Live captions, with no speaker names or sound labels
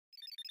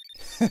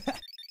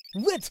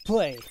Let's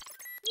play!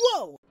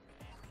 Whoa!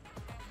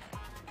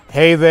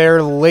 Hey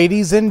there,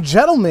 ladies and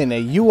gentlemen,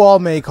 you all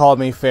may call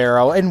me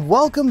Pharaoh, and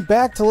welcome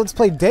back to Let's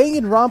Play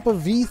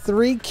Danganronpa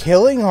V3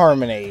 Killing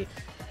Harmony.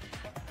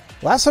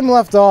 Last time we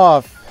left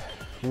off,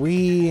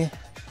 we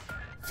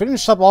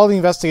finished up all the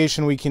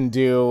investigation we can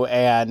do,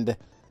 and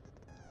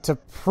to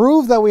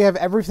prove that we have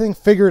everything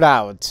figured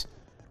out,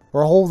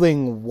 we're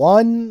holding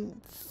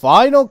one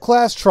final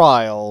class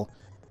trial.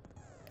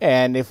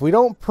 And if we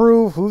don't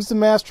prove who's the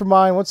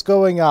mastermind, what's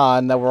going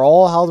on, that we're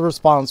all held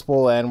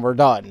responsible and we're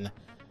done.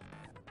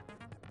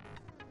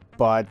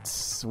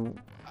 But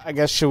I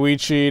guess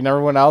Shuichi and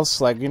everyone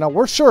else, like, you know,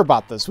 we're sure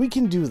about this. We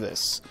can do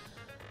this.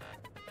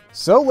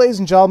 So, ladies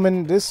and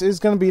gentlemen, this is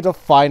going to be the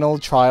final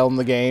trial in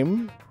the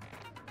game.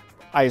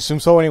 I assume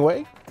so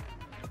anyway.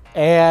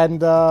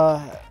 And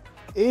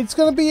it's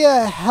going to be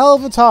a hell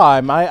of a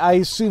time. I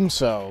assume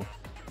so.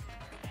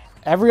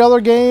 Every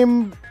other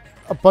game,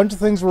 a bunch of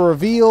things were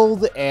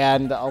revealed,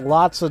 and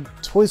lots of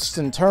twists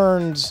and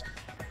turns.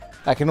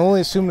 I can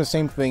only assume the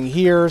same thing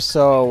here,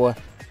 so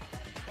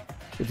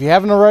if you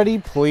haven't already,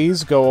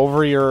 please go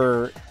over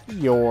your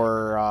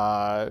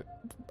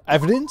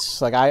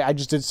evidence. Like, I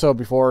just did so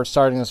before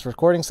starting this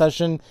recording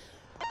session.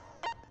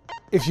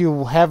 If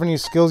you have any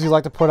skills you'd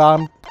like to put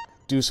on,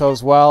 do so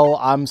as well.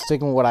 I'm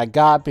sticking with what I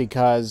got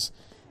because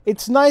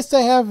it's nice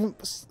to have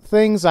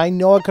things. I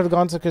know I could have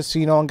gone to the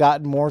casino and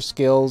gotten more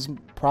skills.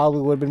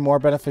 Probably would have been more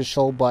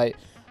beneficial, but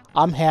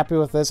I'm happy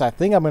with this. I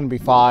think I'm going to be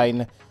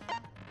fine.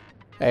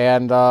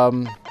 And,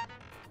 I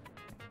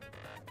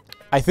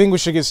think we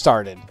should get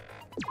started.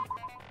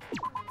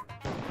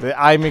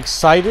 I'm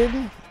excited.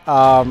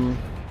 But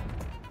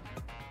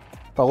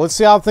let's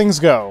see how things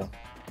go.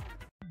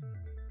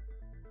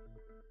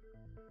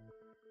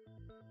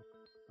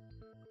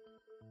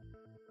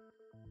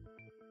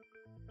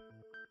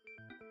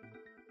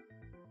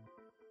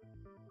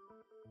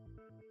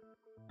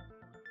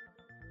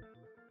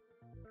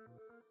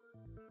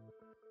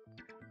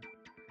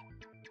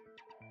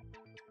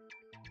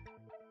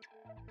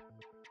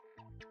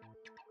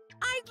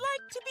 I'd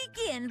like to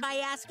begin by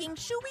asking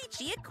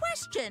Shuichi a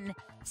question,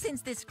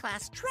 since this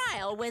class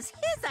trial was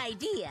his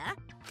idea.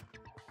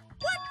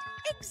 What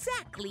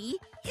exactly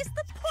is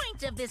the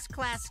point of this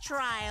class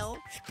trial?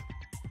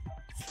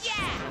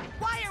 Yeah!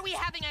 Why are we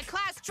having a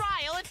class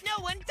trial if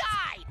no one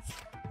died?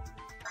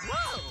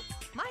 Whoa!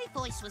 My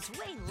voice was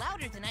way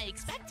louder than I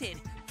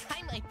expected.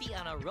 I might be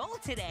on a roll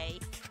today.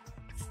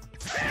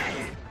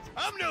 Hey!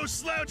 I'm no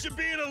slouch at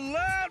being a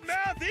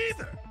loudmouth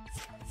either!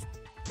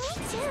 Me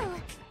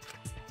too.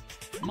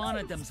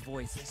 Monodem's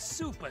voice is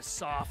super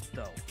soft,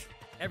 though.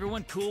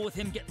 Everyone cool with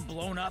him getting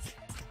blown up?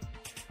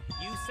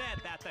 You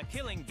said that the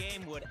killing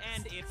game would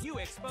end if you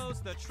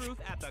exposed the truth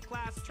at the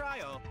class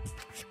trial.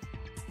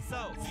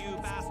 So, you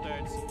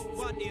bastards,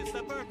 what is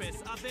the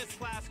purpose of this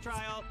class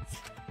trial?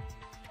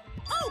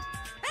 Oh,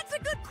 that's a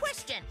good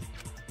question.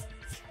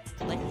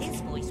 But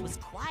his voice was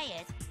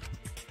quiet.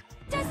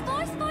 Does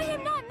force for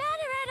him not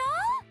matter at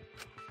all?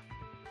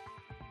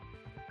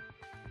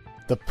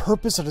 The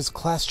purpose of this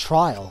class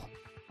trial.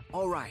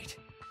 All right,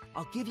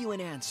 I'll give you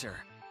an answer.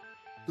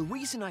 The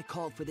reason I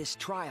called for this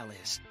trial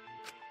is...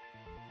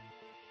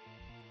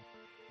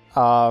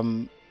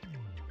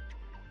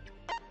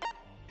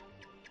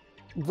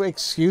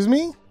 Excuse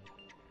me?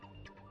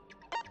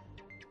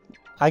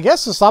 I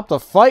guess to stop the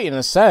fight in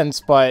a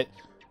sense, but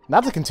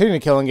not to continue the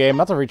killing game,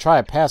 not to retry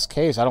a past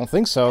case. I don't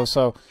think so,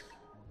 so...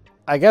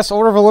 I guess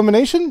order of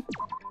elimination?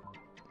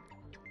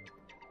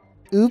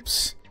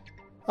 Oops.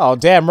 Oh,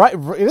 damn, right.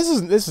 This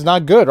is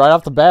not good right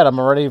off the bat. I'm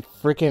already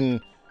freaking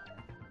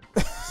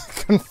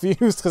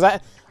confused because I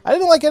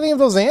didn't like any of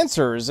those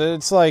answers.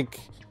 It's like,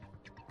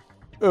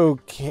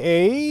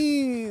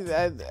 okay,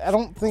 I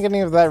don't think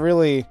any of that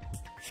really,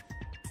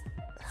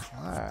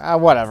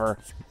 whatever.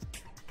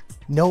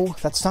 No,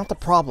 that's not the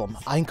problem.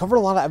 I uncovered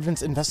a lot of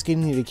evidence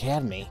investigating the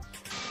academy.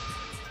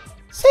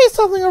 Say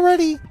something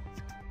already.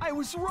 I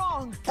was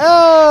wrong.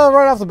 Oh,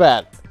 right off the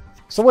bat.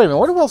 So wait a minute,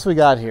 what else we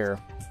got here?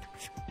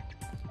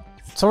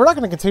 So we're not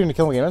going to continue to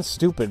kill the game. That's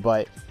stupid,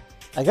 but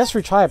I guess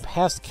retry a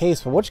past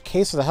case. But which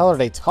case of the hell are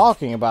they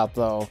talking about,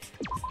 though?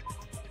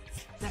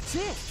 That's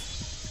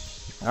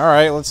it. All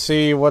right, let's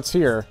see what's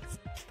here.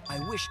 I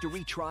wish to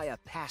retry a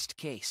past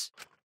case.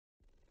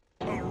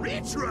 A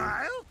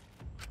retrial?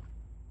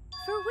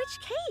 For which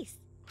case?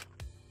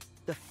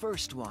 The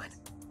first one,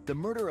 the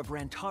murder of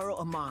Rantaro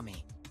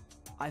Amami.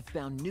 I've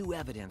found new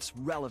evidence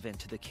relevant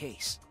to the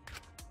case.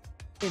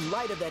 In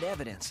light of that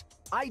evidence,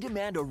 I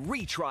demand a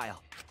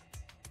retrial.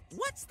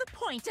 What's the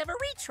point of a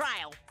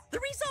retrial? The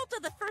result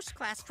of the first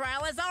class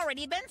trial has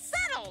already been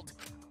settled.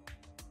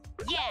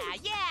 Yeah!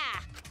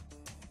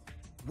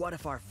 What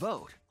if our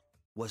vote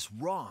was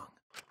wrong?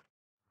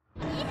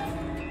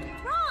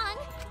 Wrong?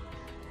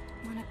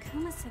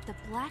 Monokuma said the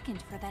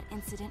blackened for that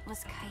incident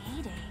was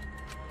Kaede.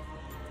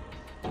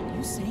 Are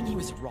you saying he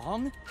was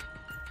wrong?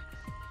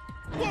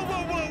 What?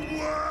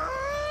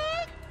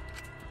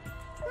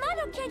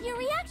 Mono-Kid, your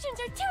reactions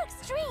are too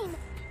extreme.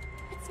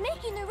 It's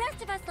making the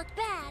rest of us look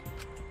bad.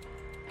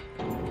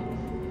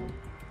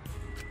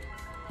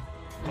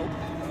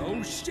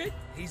 shit!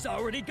 He's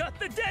already got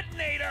the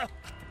detonator!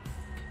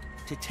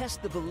 To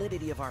test the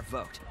validity of our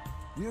vote,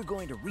 we're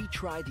going to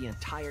retry the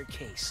entire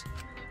case.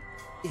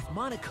 If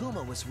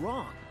Monokuma was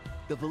wrong,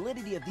 the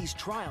validity of these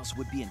trials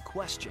would be in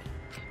question.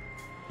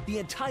 The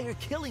entire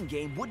killing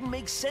game wouldn't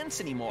make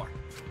sense anymore.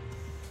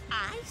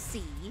 I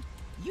see.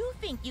 You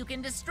think you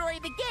can destroy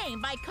the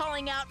game by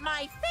calling out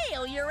my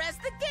failure as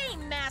the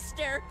game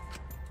master.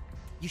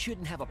 You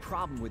shouldn't have a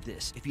problem with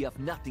this if you have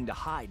nothing to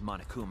hide,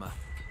 Monokuma.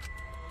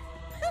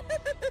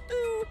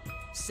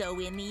 So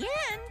in the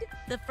end,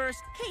 the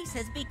first case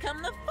has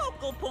become the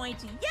focal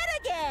point yet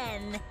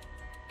again.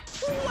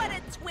 What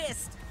a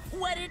twist!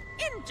 What an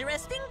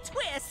interesting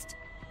twist!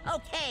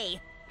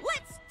 Okay,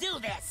 let's do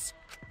this!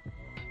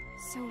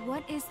 So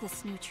what is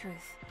this new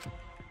truth?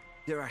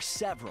 There are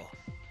several.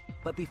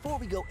 But before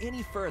we go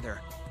any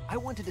further, I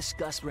want to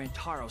discuss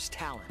Rantaro's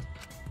talent.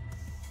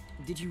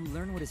 Did you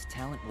learn what his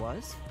talent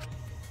was?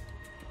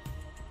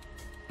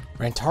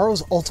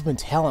 Rantaro's ultimate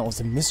talent was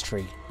a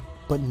mystery,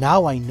 but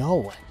now I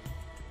know.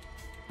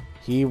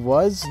 He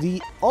was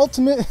the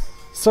ultimate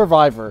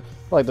survivor,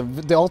 like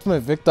the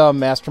ultimate victim,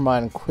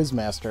 mastermind, and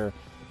quizmaster.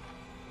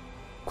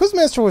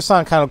 Quizmaster would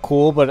sound kind of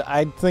cool, but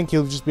I think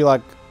he'll just be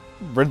like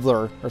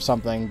Riddler or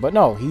something. But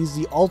no, he's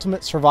the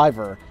ultimate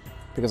survivor,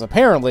 because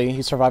apparently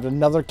he survived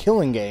another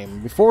killing game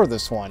before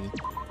this one.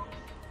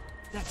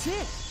 That's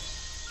it!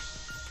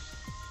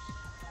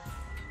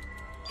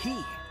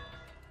 He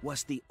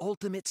was the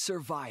ultimate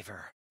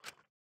survivor.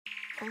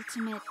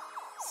 Ultimate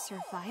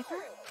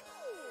survivor?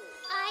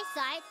 I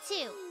saw it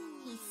too.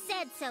 He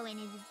said so in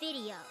his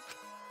video.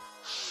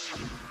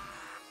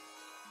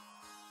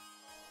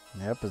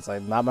 Yep, it's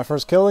like, not my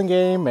first killing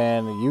game,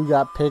 and you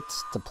got picked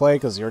to play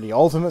because you're the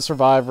ultimate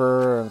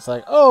survivor, and it's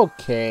like,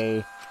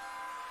 okay.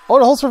 Oh,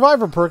 the whole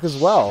survivor perk as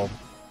well.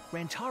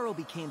 Rantaro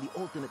became the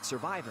ultimate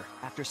survivor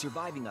after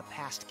surviving a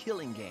past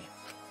killing game.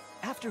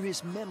 After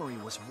his memory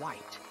was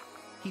wiped,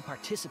 he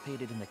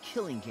participated in the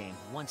killing game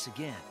once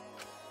again.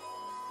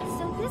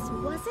 So this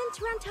wasn't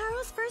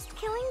Rantaro's first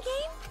killing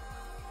game?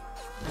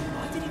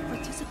 Why did he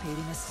participate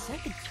in a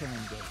second killing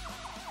game?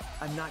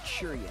 I'm not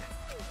sure yet.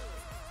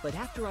 But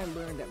after I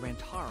learned that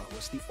Rantaro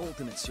was the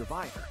ultimate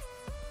survivor,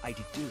 I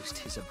deduced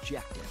his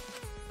objective.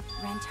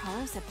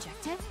 Rantaro's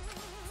objective?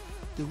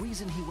 The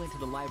reason he went to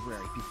the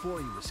library before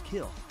he was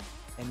killed,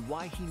 and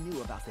why he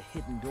knew about the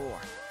hidden door.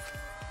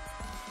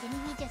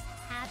 Didn't he just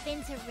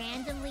happen to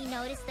randomly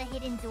notice the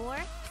hidden door?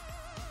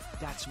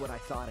 That's what I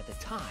thought at the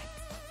time,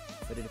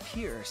 but it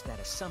appears that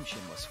assumption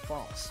was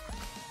false.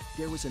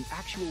 There was an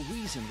actual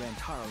reason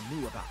Rantaro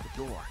knew about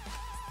the door.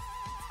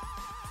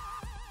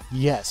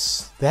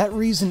 Yes, that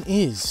reason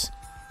is.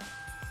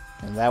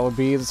 And that would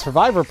be the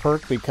survivor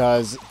perk,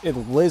 because it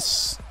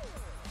lists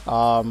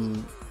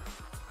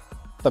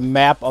the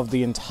map of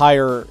the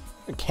entire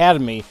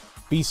academy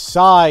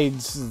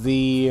besides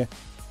the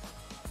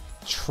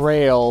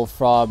trail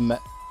from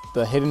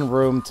the hidden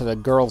room to the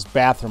girls'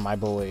 bathroom, I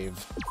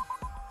believe.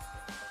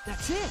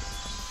 That's it!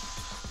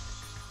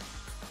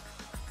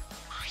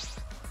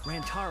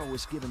 Rantaro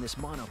was given this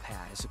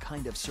monopad as a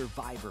kind of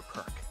survivor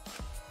perk.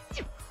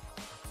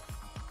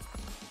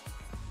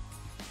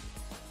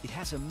 It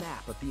has a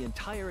map of the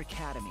entire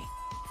academy,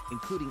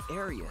 including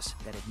areas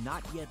that had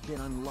not yet been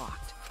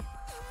unlocked.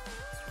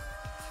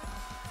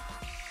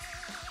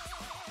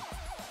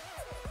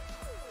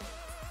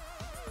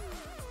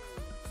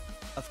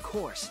 Of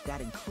course,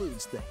 that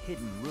includes the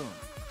hidden room.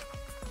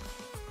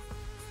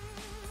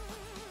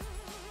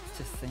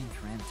 To think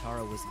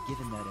Rantaro was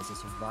given that as a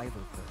survivor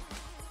perk.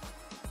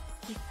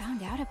 He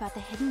found out about the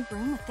hidden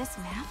room with this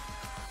map?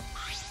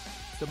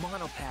 The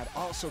monopad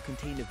also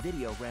contained a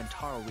video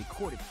Rantaro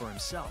recorded for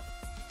himself.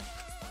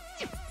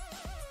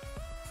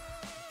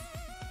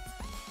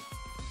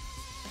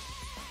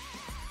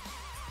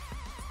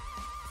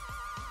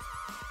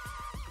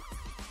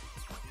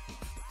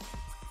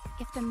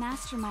 If the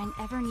mastermind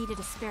ever needed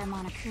a spare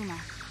Monokuma,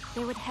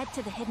 they would head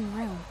to the hidden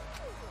room.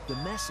 The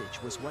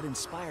message was what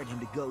inspired him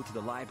to go to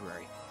the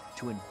library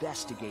to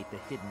investigate the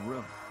hidden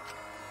room.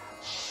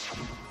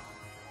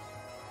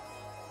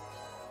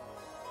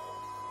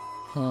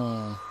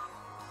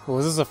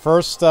 Was this the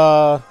first,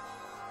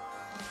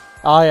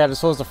 Oh yeah,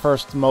 this was the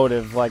first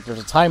motive. Like, there's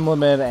a time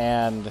limit,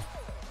 and...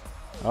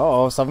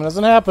 Uh-oh, if something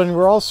doesn't happen,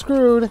 we're all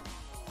screwed.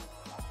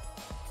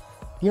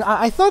 You know,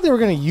 I thought they were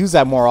going to use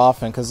that more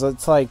often, because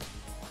it's like...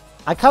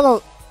 I kind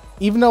of...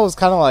 Even though it was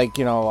kind of like,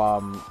 you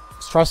know,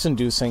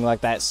 stress-inducing,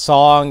 like that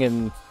song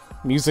and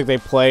music they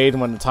played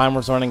when the time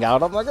was running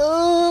out, I'm like,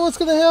 oh, what's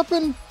going to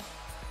happen?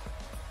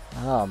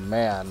 Oh,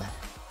 man.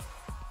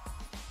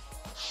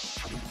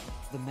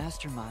 The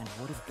mastermind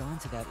would have gone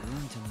to that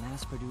room to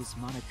mass-produce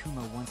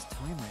Monokuma once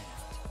time ran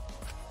out.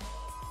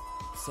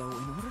 So,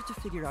 in order to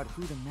figure out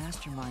who the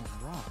mastermind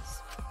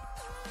was,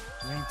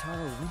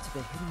 Rantaro went to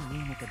the hidden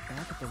room at the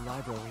back of the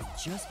library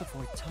just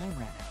before time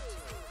ran out.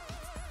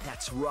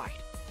 That's right.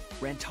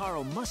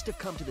 Rantaro must have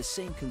come to the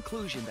same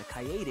conclusion that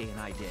Kaede and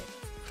I did.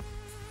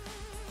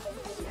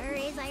 Sure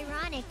is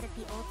ironic that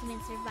the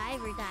ultimate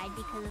survivor died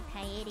because of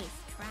Kaede's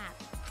trap.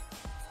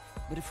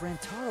 But if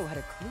Rantaro had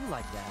a clue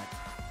like that,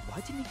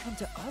 why didn't he come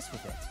to us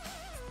with it?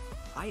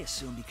 I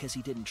assume because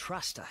he didn't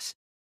trust us.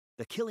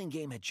 The killing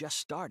game had just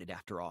started,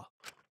 after all.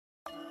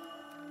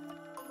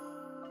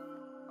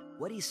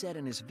 What he said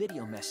in his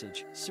video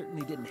message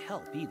certainly didn't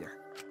help either.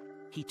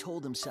 He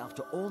told himself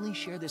to only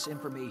share this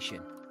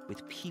information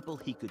with people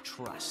he could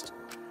trust.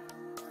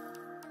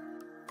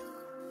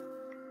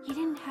 He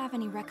didn't have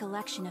any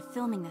recollection of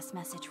filming this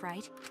message,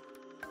 right?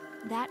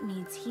 That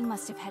means he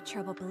must have had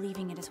trouble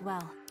believing it as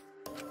well.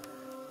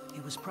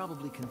 It was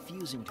probably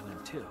confusing to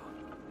him, too.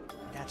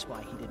 That's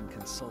why he didn't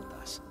consult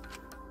us.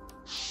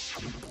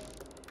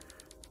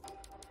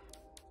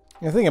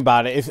 Think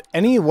about it. If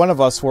any one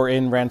of us were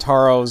in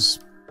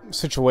Rantaro's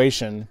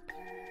situation,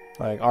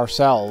 like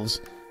ourselves,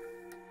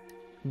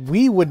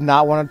 we would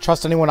not want to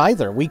trust anyone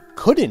either. We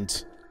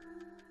couldn't.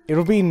 It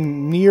would be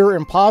near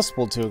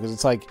impossible to, because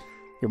it's like,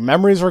 your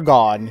memories are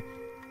gone.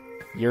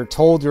 You're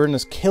told you're in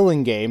this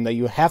killing game that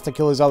you have to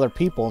kill these other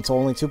people until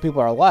only 2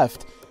 people are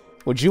left.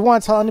 Would you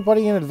want to tell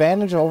anybody an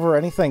advantage over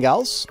anything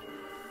else?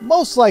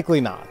 Most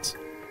likely not.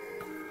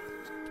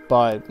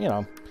 But, you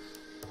know.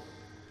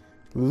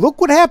 Look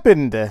what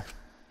happened!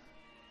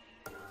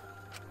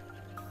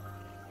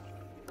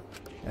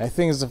 I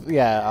think it's,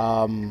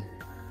 yeah,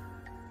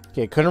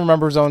 okay, couldn't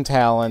remember his own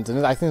talent,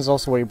 and I think it's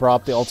also where he brought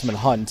up the ultimate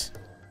hunt.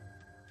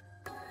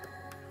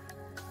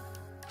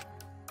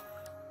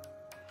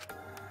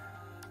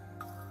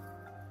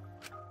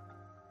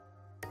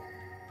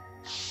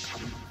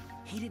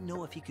 He didn't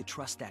know if he could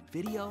trust that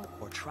video,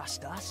 or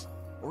trust us,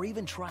 or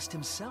even trust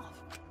himself.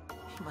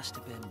 He must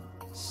have been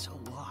so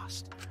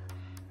lost.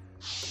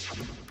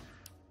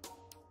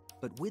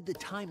 But with the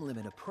time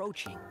limit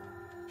approaching,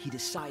 he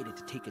decided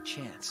to take a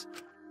chance.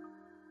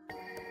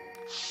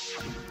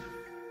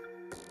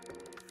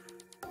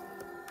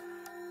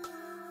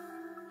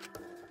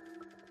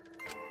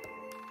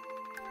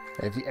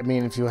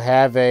 If you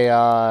have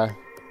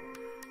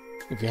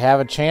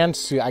a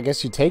chance, I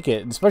guess you take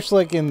it.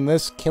 Especially like in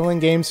this killing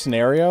game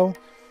scenario.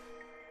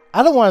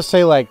 I don't want to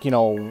say like, you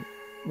know,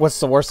 what's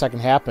the worst that can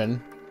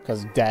happen,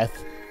 because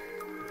death.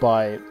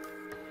 But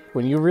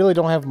when you really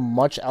don't have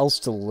much else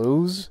to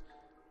lose,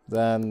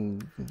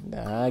 then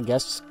I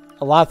guess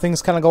a lot of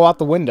things kind of go out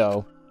the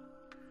window.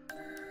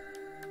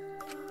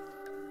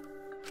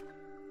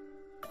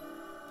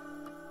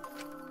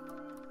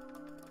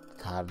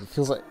 God, it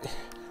feels like...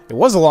 It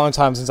was a long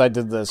time since I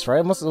did this, right?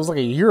 It was like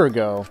a year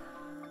ago.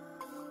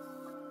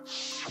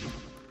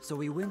 So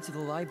we went to the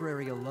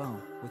library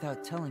alone,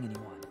 without telling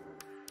anyone.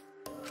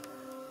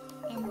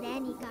 And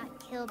then he got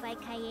killed by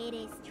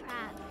Kaede's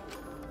trap.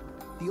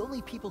 The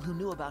only people who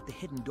knew about the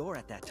hidden door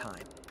at that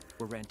time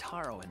were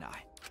Rantaro and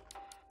I.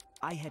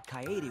 I had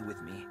Kaede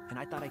with me, and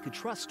I thought I could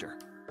trust her.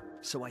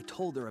 So I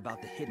told her about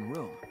the hidden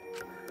room.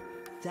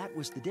 That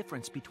was the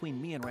difference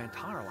between me and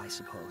Rantaro, I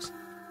suppose.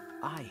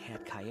 I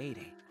had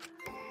Kaede.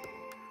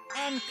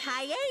 And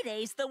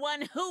Kaede's the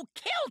one who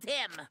killed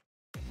him!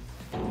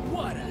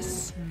 What a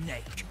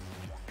snake!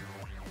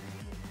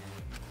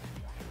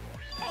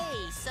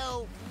 Hey,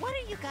 so what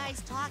are you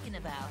guys talking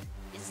about?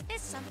 Is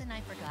this something I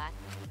forgot?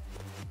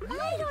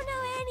 I don't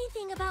know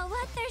anything about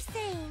what they're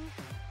saying.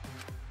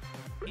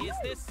 Is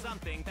this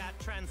something that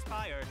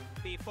transpired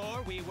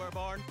before we were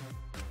born?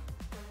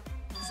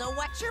 So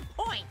what's your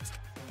point?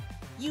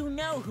 You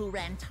know who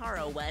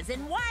Rantaro was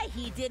and why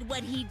he did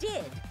what he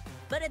did.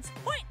 But it's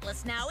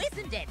pointless now,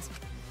 isn't it?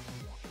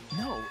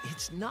 No,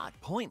 it's not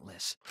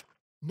pointless.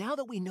 Now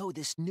that we know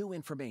this new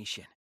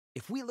information,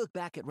 if we look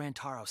back at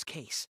Rantaro's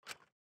case,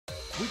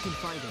 we can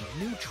find a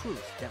new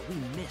truth that we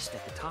missed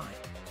at the time.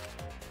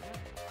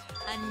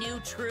 A new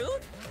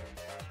truth?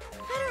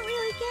 I don't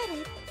really get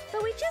it,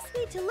 but we just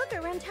need to look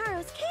at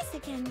Rantaro's case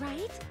again,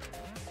 right?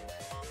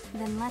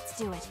 Then let's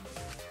do it.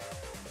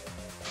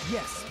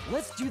 Yes,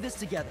 let's do this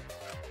together.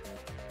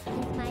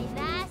 With my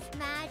vast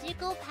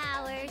magical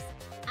powers,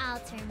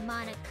 I'll turn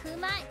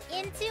Monokuma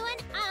into an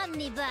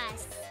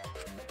omnibus.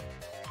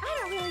 I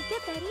don't really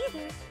get that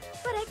either,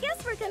 but I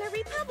guess we're gonna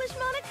republish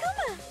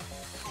Monokuma.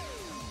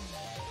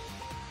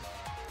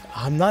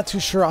 I'm not too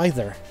sure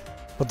either,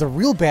 but the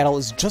real battle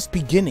is just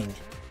beginning.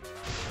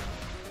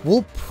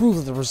 We'll prove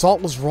that the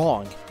result was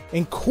wrong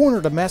and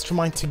corner the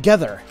mastermind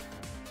together.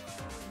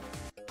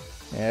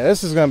 Yeah,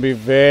 this is going to be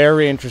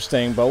very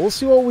interesting, but we'll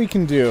see what we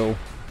can do.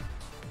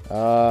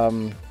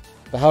 The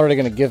hell are they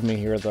going to give me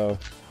here, though?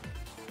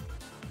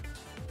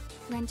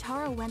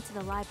 Rantaro went to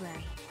the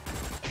library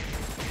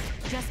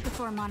just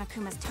before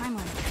Monokuma's time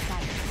limit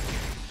expired.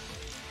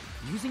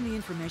 Using the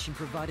information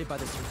provided by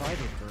the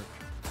survivor perk,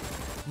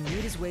 he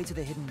made his way to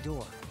the hidden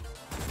door.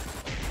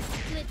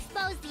 To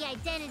expose the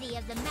identity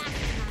of the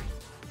mastermind.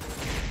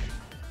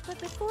 But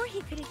before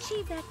he could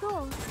achieve that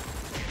goal,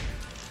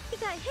 he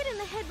got hit in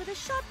the head with a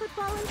shot put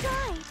ball and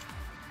died.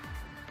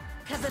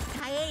 Because of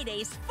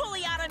Kaede's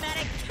fully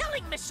automatic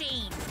killing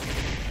machine!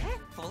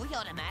 Fully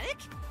automatic?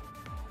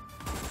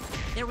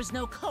 There was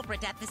no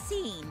culprit at the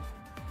scene.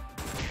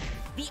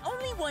 The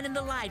only one in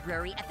the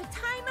library at the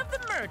time of the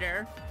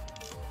murder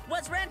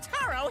was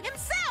Rantaro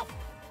himself!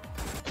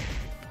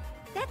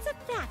 That's a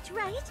fact,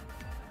 right?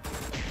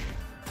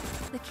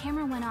 The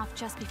camera went off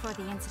just before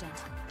the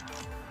incident.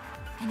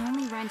 And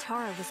only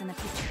Rantaro was in the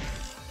picture.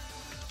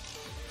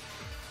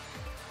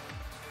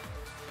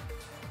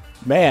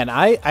 Man,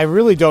 I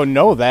really don't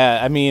know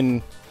that. I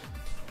mean,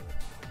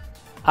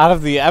 out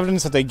of the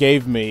evidence that they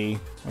gave me,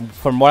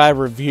 from what I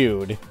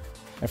reviewed,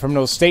 and from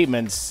those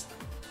statements,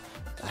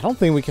 I don't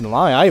think we can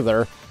lie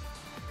either.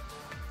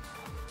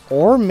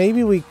 Or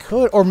maybe we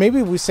could, or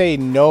maybe we say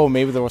no,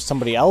 maybe there was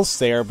somebody else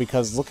there,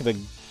 because look at the...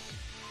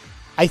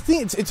 I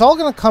think it's all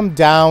going to come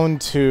down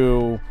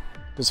to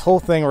this whole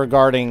thing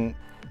regarding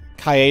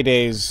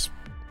Kaede's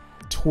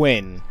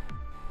twin.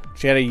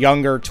 She had a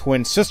younger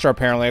twin sister,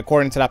 apparently,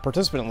 according to that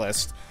participant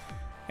list.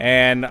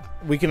 And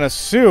we can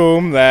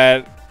assume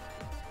that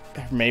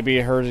maybe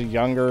her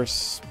younger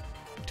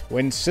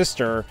twin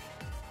sister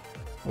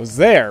was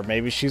there.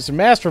 Maybe she's a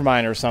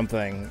mastermind or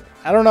something.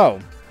 I don't know.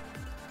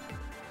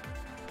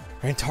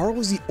 Rantaro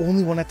was the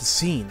only one at the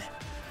scene.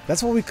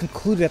 That's what we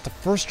concluded at the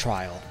first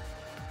trial.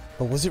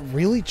 But was it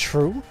really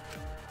true?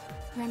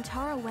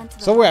 Rantaro went to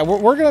the... So yeah,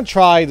 we're going to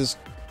try this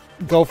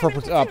go for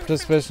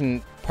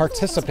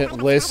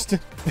participant list.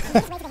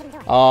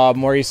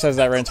 Where he says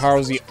that Rantaro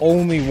was the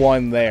only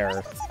one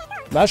there.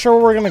 Not sure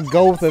where we're going to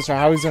go with this or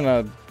how he's going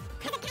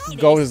to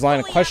go with his line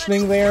of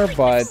questioning there,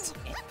 but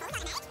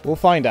we'll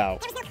find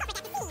out.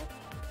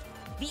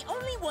 The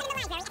only one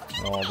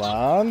Hold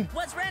on.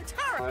 was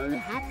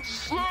Rantaro.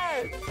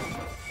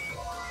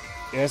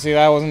 Yeah, see,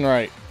 that wasn't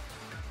right.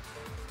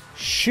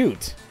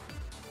 Shoot.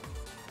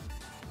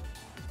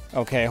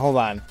 Okay, hold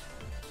on.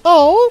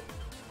 Oh,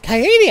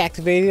 Kaede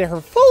activated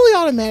her fully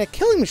automatic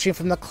killing machine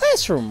from the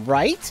classroom,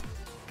 right?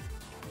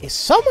 If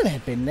someone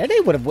had been there, they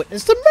would have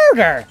witnessed the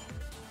murder.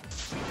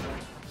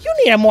 You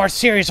need a more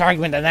serious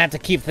argument than that to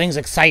keep things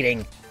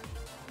exciting.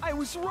 I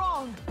was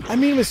wrong. I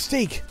made a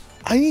mistake.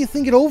 I need to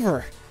think it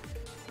over.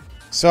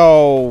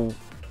 So,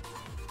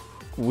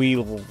 we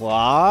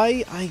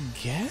lie, I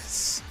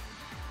guess?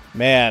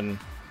 Man.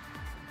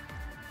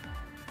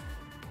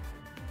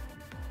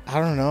 I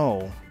don't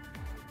know.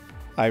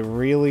 I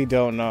really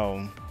don't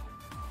know.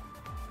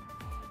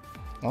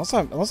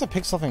 Unless I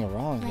picked something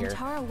wrong here.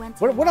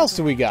 What else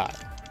do we got?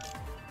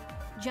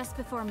 Just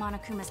before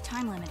Monokuma's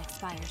time limit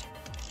expired.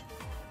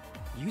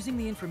 Using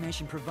the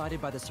information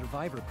provided by the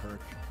survivor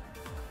perk,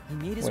 he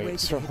made his way Wait,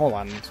 to so the... hold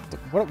on.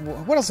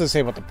 What else does it say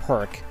about the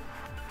perk?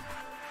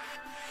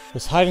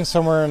 Was hiding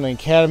somewhere in the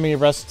academy.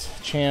 Rest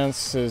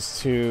chances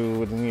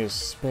to need a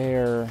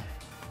spare.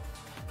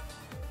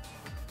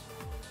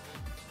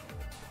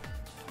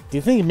 Do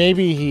you think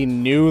maybe he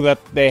knew that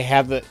they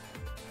have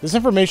this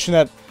information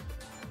that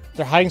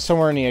they're hiding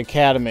somewhere in the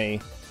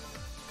academy,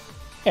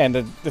 and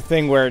the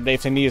thing where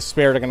if they need a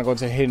spare, they're gonna go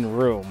to a hidden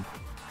room?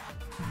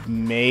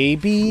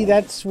 Maybe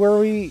that's where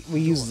we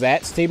use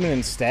that statement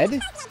instead.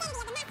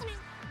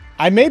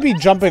 I may be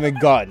jumping the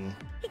gun.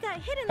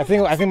 I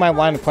think my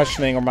line of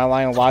questioning or my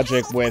line of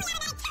logic with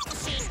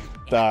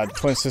the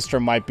twin sister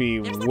might be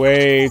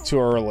way too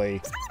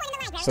early.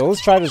 So let's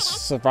try the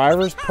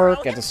survivor's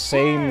perk at the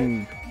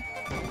same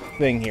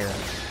thing here.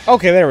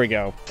 Okay, there we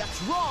go.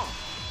 That's wrong.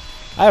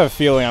 I have a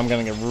feeling I'm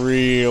gonna get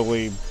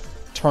really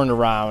turned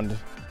around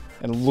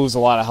and lose a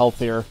lot of health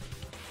here.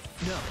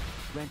 No,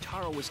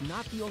 Rantaro was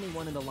not the only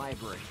one in the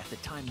library at the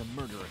time the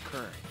murder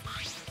occurred.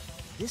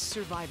 This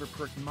survivor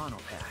perk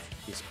monopad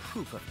is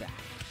proof of that.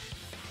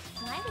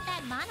 Why would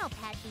that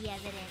monopad be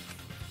evidence?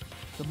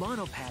 The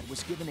monopad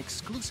was given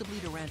exclusively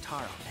to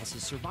Rantaro as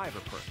his survivor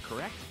perk,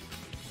 correct?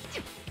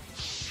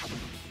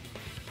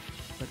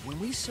 But when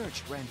we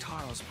searched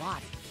Rantaro's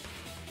body,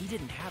 he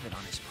didn't have it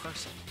on his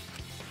person.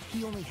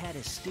 He only had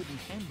his student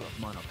handbook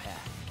monopad.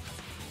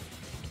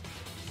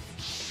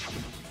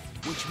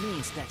 Which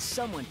means that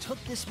someone took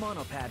this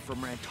monopad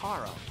from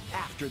Rantaro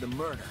after the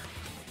murder.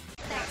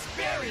 That's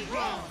very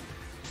wrong.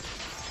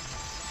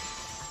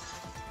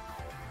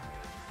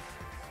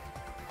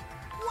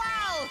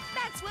 Wow,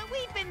 that's what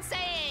we've been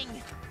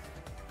saying.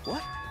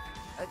 What?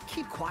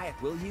 Keep quiet,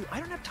 will you? I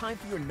don't have time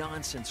for your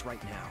nonsense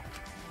right now.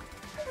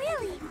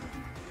 Really?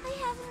 I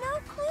have no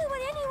clue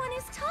what anyone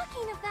is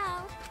talking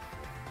about.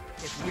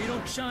 If we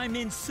don't chime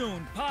in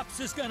soon, Pops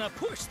is gonna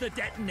push the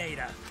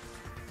detonator.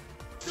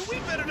 Then we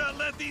better not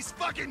let these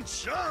fucking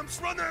chumps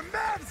run their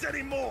mouths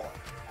anymore.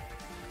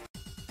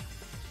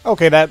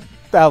 Okay, that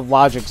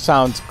logic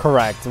sounds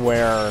correct.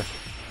 Where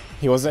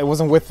it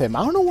wasn't with him.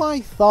 I don't know why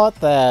I thought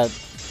that.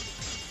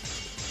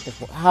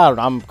 I don't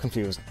know. I'm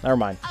confused. Never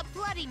mind. A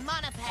bloody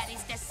monopad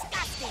is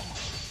disgusting.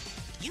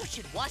 You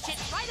should wash it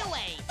right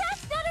away.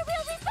 That's not a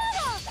real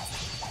rebuttal!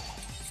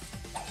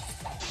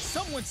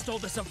 Someone stole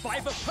the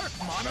survivor perk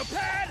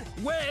monopad?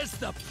 Where's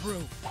the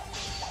proof?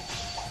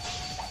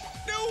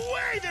 No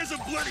way there's a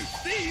bloody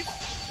thief!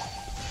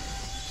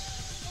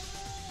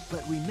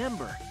 But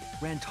remember,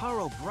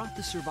 Rantaro brought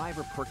the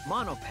survivor perk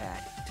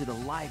monopad to the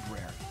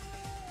library.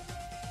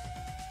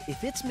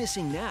 If it's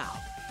missing now,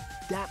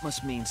 that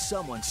must mean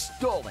someone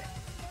stole it.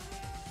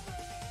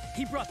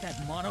 He brought that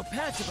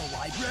monopad to the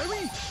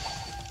library?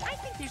 I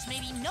think there's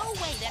maybe no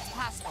way that's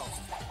possible.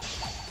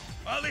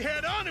 All he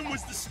had on him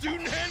was the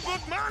student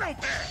handbook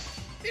monopad.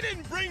 He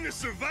didn't bring the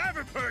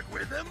survivor perk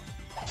with him.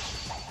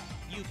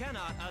 You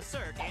cannot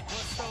assert it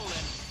was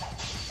stolen.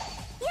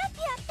 Yep,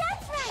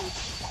 that's right.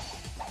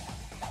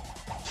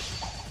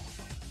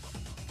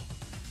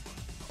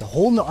 The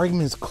whole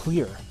argument is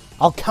clear.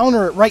 I'll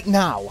counter it right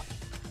now.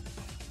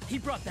 He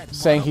brought that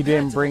Saying he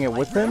didn't bring it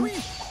with him?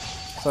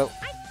 So,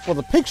 well,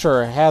 the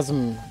picture has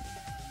him...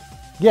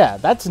 Yeah,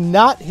 that's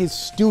not his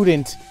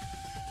student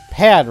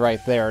pad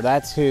right there.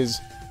 That's his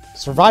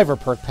survivor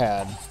perk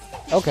pad.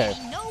 Okay.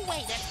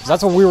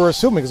 That's what we were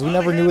assuming, because we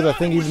never knew the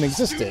thing even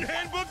existed.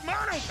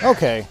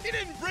 Okay. He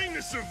didn't bring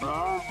the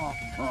survivor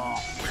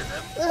with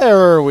him.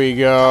 There we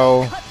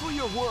go. Cut through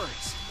your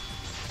words.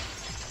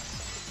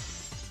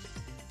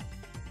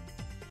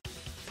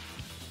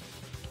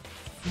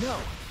 No,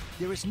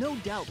 there is no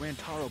doubt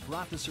Rantaro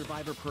brought the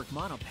survivor perk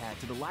monopad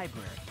to the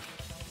library.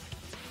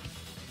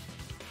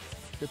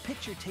 The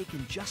picture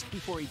taken just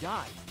before he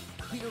died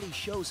clearly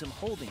shows him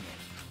holding it.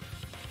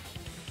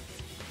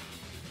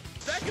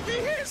 That could be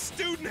his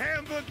student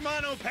handbook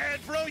monopad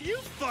for all you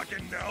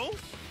fucking know.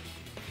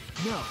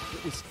 No,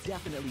 it was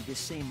definitely this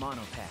same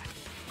monopad.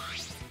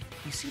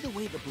 You see the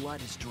way the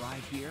blood is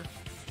dried here?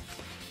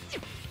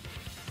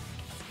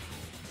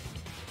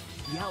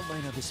 The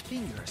outline of his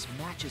fingers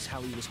matches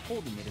how he was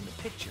holding it in the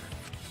picture.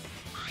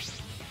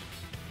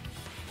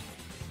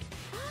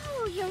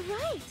 Oh, you're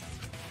right.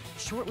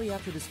 Shortly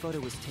after this photo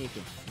was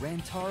taken,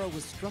 Rantaro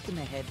was struck in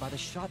the head by the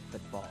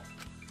shot-put ball.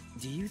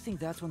 Do you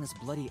think that's when this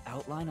bloody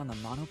outline on the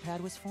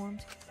monopad was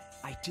formed?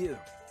 I do.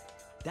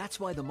 That's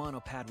why the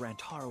monopad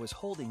Rantaro is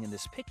holding in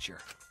this picture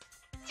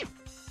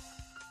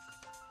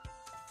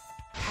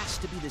has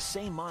to be the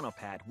same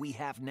monopad we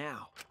have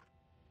now.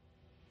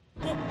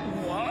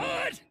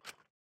 What?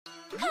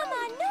 Come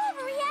on, no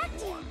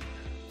overreacting.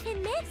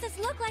 It makes us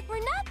look like we're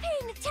not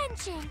paying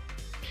attention.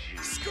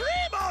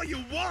 Scream all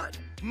you want.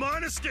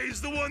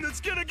 Monosuke's the one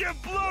that's gonna get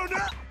blown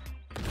up.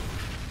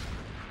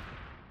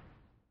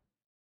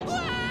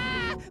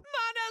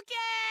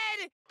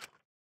 Monokid!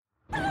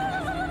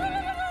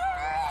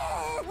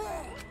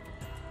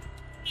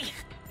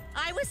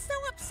 I was so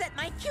upset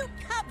my cute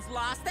cubs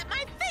lost that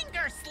my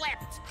finger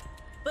slipped.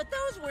 But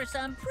those were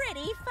some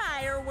pretty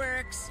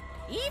fireworks.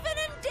 Even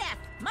in death,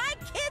 my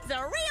kid's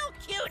a real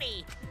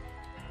cutie.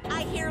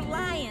 I hear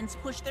lions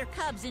push their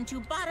cubs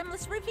into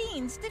bottomless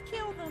ravines to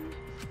kill them.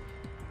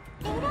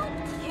 They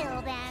don't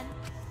kill them.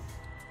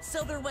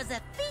 So there was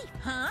a thief,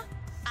 huh?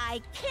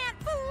 I can't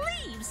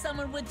believe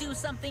someone would do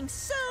something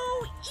so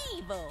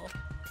evil.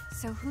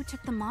 So who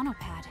took the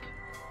monopad?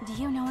 Do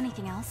you know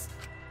anything else?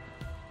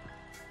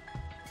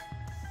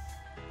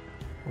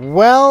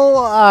 Well,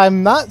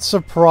 I'm not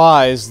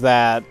surprised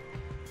that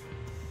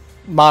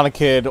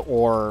Monokid,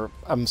 or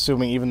I'm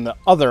assuming even the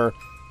other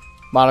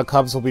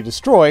Monocubs, will be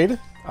destroyed.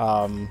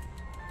 I'm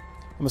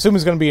assuming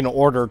it's going to be in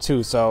order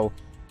too, so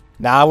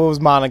now it was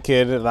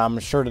Monokid, and I'm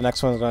sure the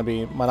next one is going to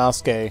be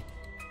Monosuke.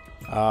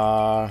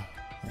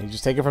 You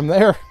just take it from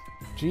there.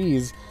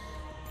 Jeez.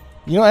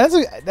 You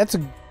know, that's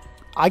a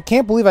I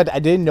can't believe I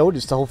didn't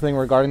notice the whole thing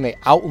regarding the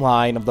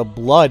outline of the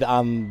blood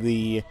on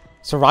the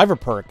survivor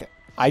perk.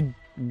 I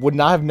would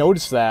not have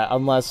noticed that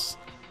unless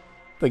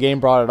the game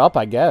brought it up,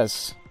 I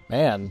guess.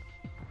 Man.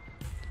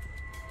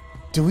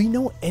 Do we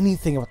know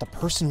anything about the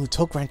person who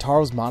took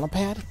Rantaro's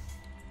monopad?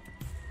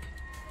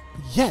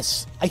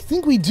 Yes, I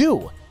think we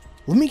do.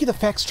 Let me get the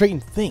facts straight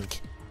and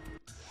think.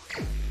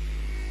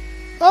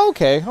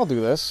 Okay, I'll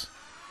do this.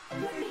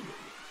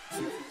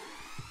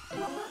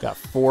 Got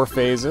 4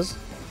 phases.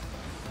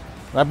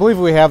 And I believe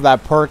we have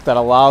that perk that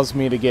allows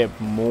me to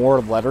get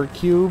more letter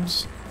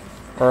cubes.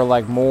 Or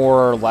like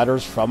more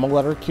letters from a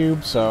letter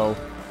cube, so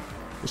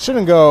it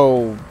shouldn't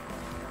go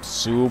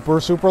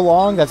super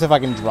long. That's if I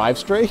can drive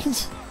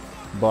straight.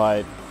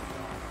 But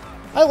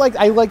I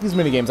like these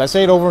minigames. I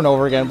say it over and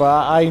over again, but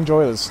I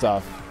enjoy this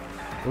stuff.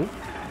 Oop.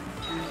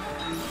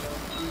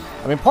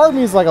 I mean, part of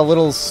me is like a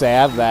little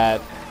sad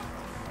that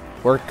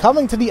we're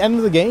coming to the end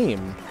of the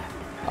game.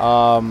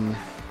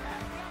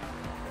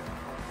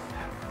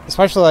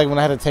 Especially like when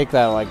I had to take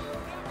that like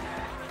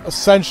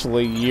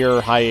essentially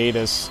year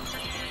hiatus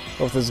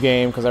with this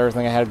game because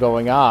everything I had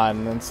going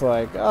on. And it's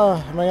like,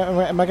 oh,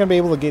 am I going to be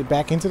able to get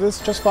back into this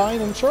just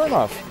fine? And sure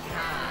enough.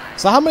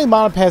 So how many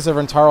monopads does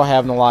Rantaro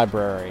have in the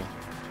library?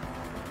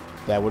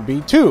 That would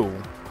be 2.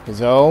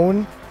 His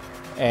own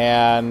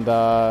and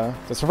the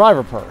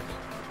survivor perk.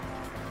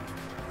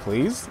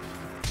 Please?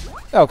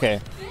 Okay.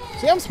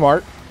 See, I'm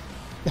smart.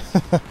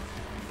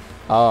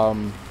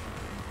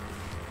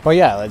 But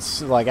yeah,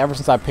 it's like ever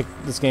since I picked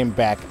this game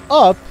back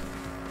up,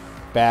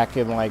 back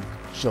in like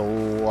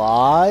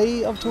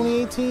July of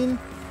 2018,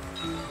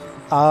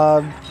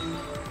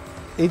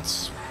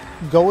 it's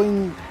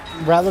going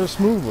rather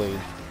smoothly.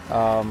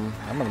 I'm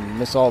gonna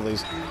miss all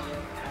these.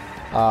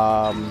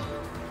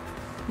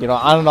 You know,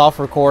 on and off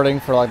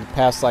recording for like the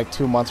past like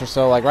 2 months or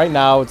so. Like right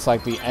now, it's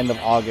like the end of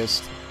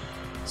August,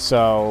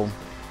 so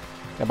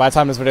and by the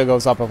time this video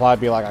goes up, it'll probably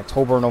be like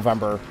October,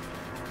 November.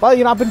 But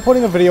you know, I've been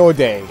putting a video a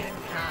day,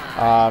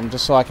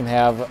 just so I can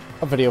have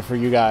a video for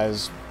you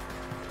guys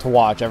to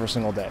watch every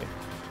single day.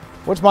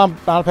 Which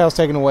Monopad was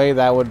taken away?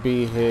 That would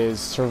be his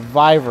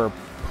Survivor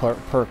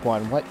perk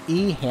one. What?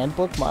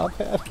 Handbook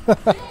Monopad?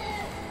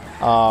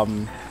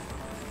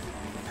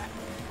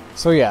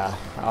 So yeah.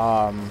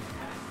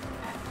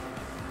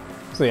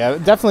 So yeah,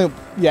 definitely.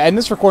 Yeah, and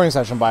this recording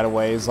session, by the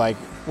way, is like,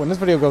 when this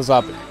video goes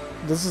up,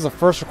 this is the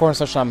first recording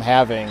session I'm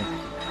having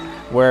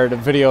where the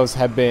videos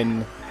have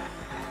been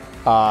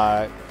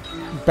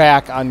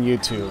back on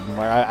YouTube.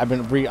 Where I've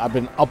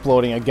been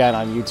uploading again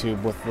on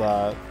YouTube with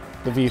the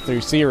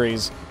V3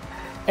 series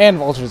and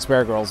Alternate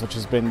Spare Girls, which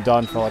has been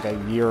done for like a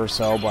year or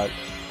so. But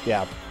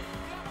yeah,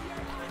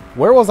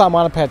 where was that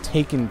Monopad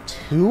taken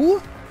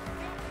to?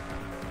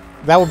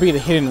 That would be the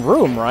hidden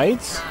room,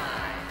 right?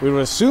 We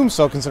would assume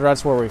so, considering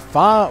that's where we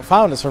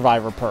found a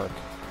Survivor perk.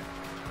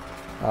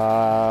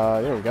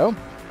 There we go.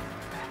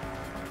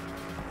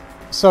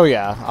 So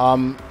yeah,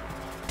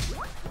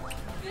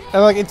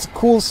 and like, it's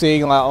cool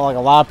seeing like a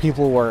lot of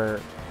people were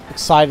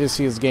excited to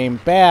see his game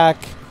back.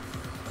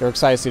 They're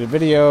excited to see the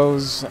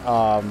videos,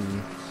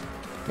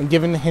 and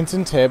giving hints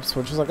and tips,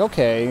 which is like,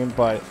 okay,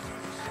 but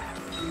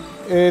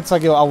it's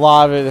like a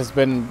lot of it has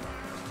been.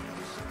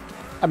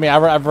 I mean,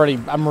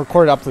 I'm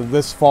recorded up to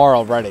this far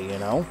already, you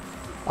know.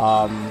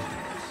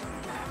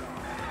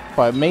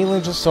 But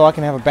mainly just so I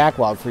can have a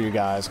backlog for you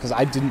guys, because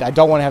I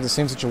don't want to have the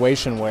same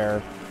situation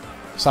where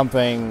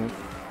something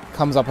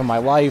comes up in my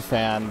life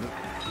and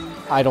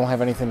I don't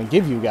have anything to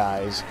give you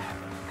guys.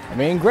 I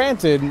mean,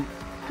 granted,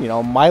 you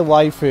know, my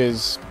life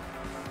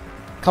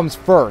comes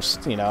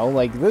first, you know,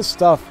 like this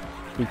stuff,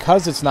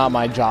 because it's not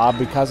my job,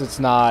 because it's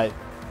not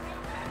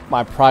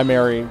my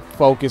primary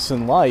focus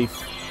in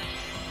life,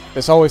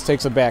 this always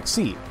takes a back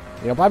seat.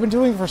 You know, but I've been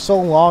doing it for so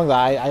long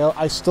that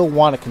I still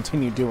want to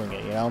continue doing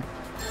it, you know?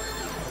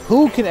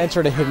 Who can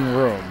enter the hidden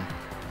room?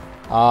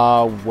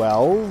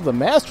 Well, the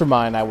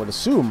mastermind, I would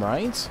assume,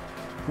 right?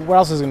 What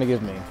else is it going to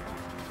give me?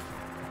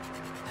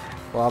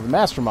 Well, the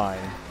mastermind.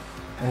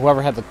 And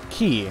whoever had the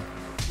key.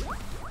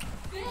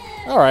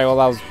 Alright, well,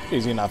 that was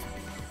easy enough.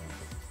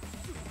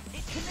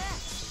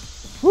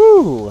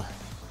 Woo!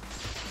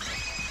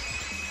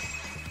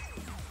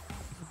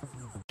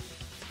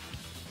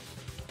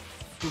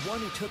 The one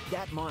who took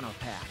that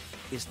monopad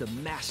is the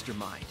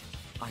mastermind.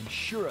 I'm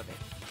sure of it.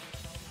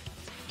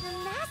 The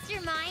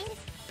mastermind?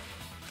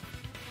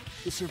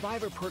 The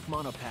Survivor perk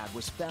monopad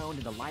was found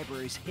in the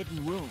library's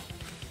hidden room.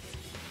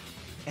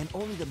 And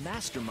only the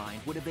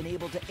mastermind would have been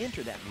able to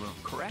enter that room,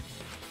 correct?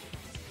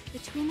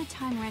 Between the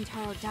time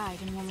Rantaro died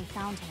and when we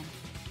found him,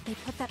 they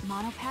put that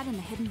monopad in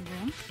the hidden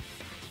room?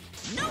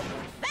 Nope,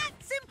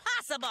 that's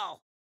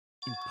impossible!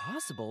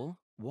 Impossible?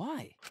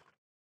 Why?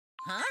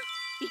 Huh?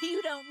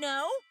 You don't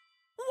know?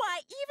 Why,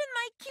 even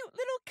my cute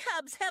little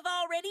cubs have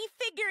already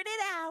figured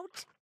it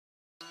out.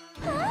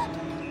 Huh?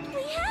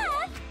 We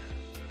have?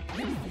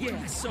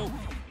 Yeah, so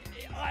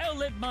I'll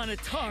let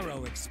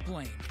Monotaro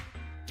explain.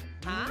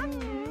 Huh?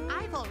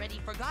 I've already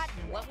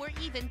forgotten what we're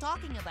even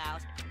talking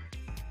about.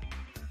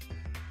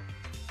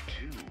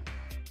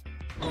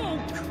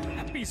 Oh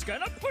crap, he's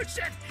gonna push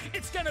it!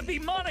 It's gonna be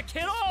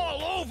Monokid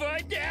all over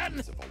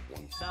again!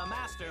 The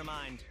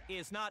mastermind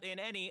is not in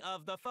any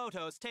of the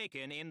photos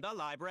taken in the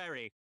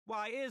library.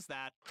 Why is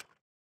that?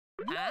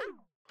 Huh?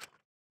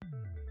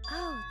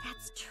 Oh,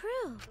 that's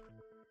true.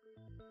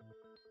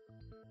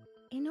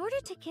 In order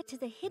to get to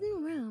the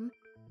hidden room,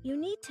 you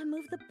need to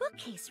move the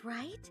bookcase,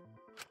 right?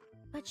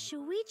 But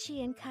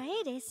Shuichi and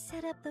Kaede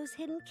set up those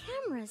hidden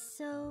cameras,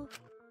 so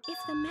if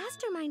the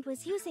mastermind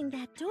was using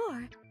that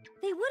door,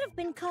 they would have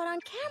been caught on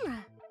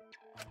camera.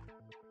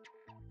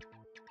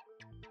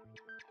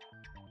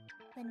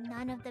 But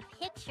none of the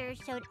pictures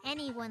showed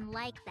anyone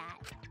like that.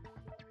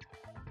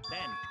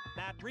 Then,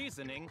 that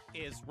reasoning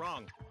is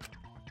wrong.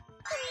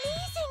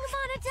 Amazing,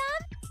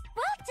 Monodon!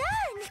 Well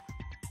done!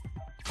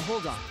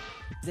 Hold on.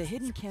 The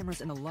hidden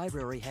cameras in the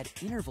library had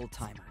interval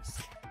timers.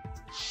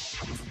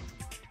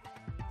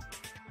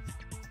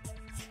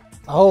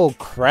 Oh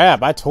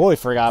crap, I totally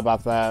forgot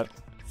about that.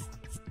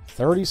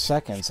 30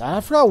 seconds. I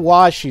forgot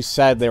why she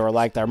said they were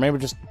like that, or maybe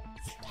just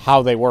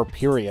how they were,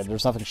 period.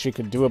 There's nothing she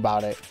could do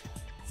about it.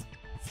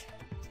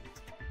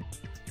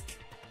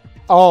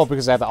 Oh,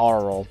 because I had the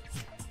aura roll.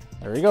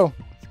 There you go.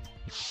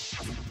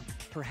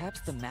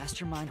 Perhaps the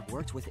mastermind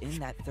worked within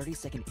that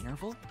 30-second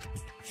interval?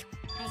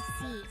 I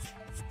see.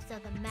 So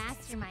the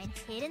mastermind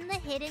hid in the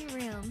hidden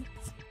room,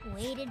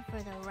 waited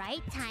for the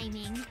right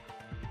timing,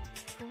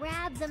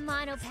 grabbed the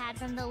monopad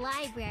from the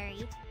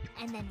library,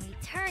 and then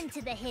returned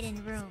to the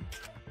hidden room.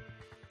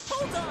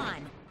 Hold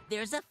on!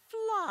 There's a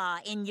flaw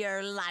in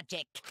your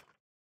logic.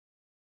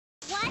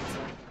 What?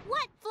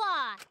 What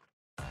flaw?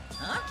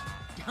 Huh?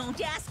 Don't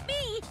ask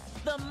me!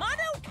 The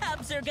Mono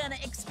Cubs are gonna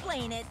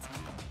explain it!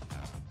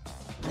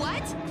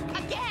 What?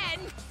 Again?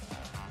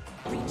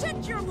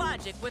 Reject your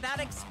logic without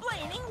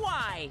explaining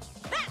why!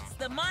 That's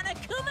the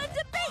Monokuma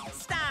debate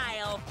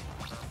style!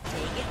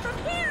 Take it from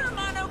here,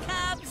 Mono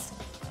Cubs!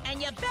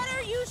 And you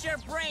better use your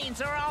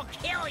brains or I'll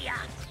kill ya!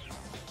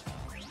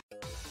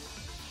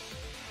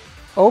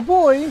 Oh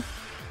boy!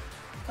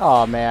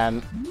 Oh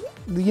man.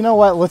 You know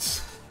what,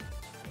 let's...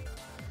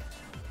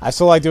 I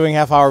still like doing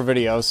half-hour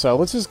videos, so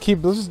let's just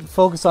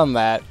focus on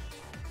that.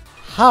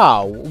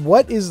 How?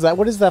 What is that?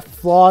 What is that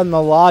flaw in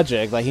the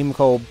logic that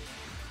Himiko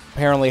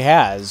apparently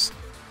has?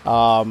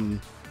 But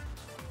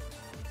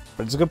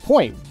it's a good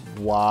point.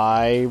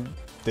 Why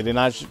did the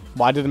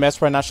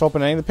mastermind not show up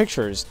in any of the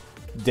pictures?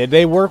 Did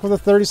they work with a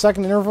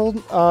 30-second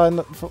interval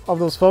of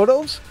those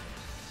photos?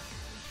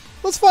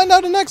 Let's find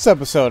out in the next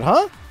episode,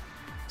 huh?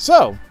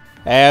 So,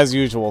 as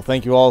usual,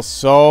 thank you all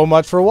so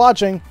much for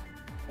watching,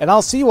 and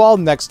I'll see you all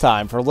next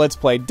time for Let's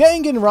Play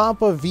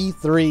Danganronpa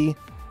V3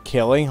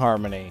 Killing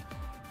Harmony.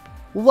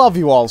 Love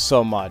you all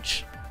so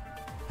much.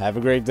 Have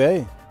a great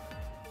day.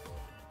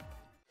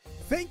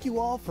 Thank you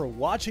all for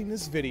watching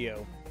this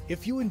video.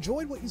 If you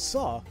enjoyed what you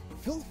saw,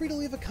 feel free to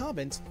leave a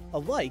comment, a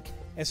like,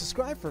 and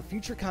subscribe for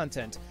future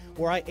content,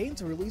 where I aim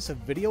to release a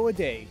video a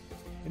day.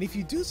 And if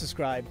you do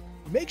subscribe,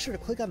 make sure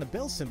to click on the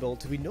bell symbol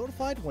to be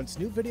notified once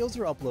new videos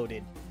are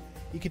uploaded.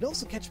 You can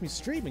also catch me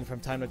streaming from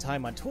time to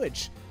time on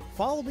Twitch,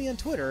 follow me on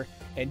Twitter,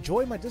 and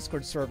join my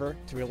Discord server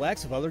to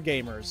relax with other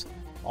gamers.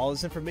 All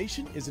this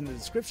information is in the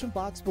description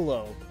box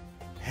below.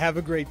 Have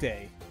a great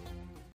day.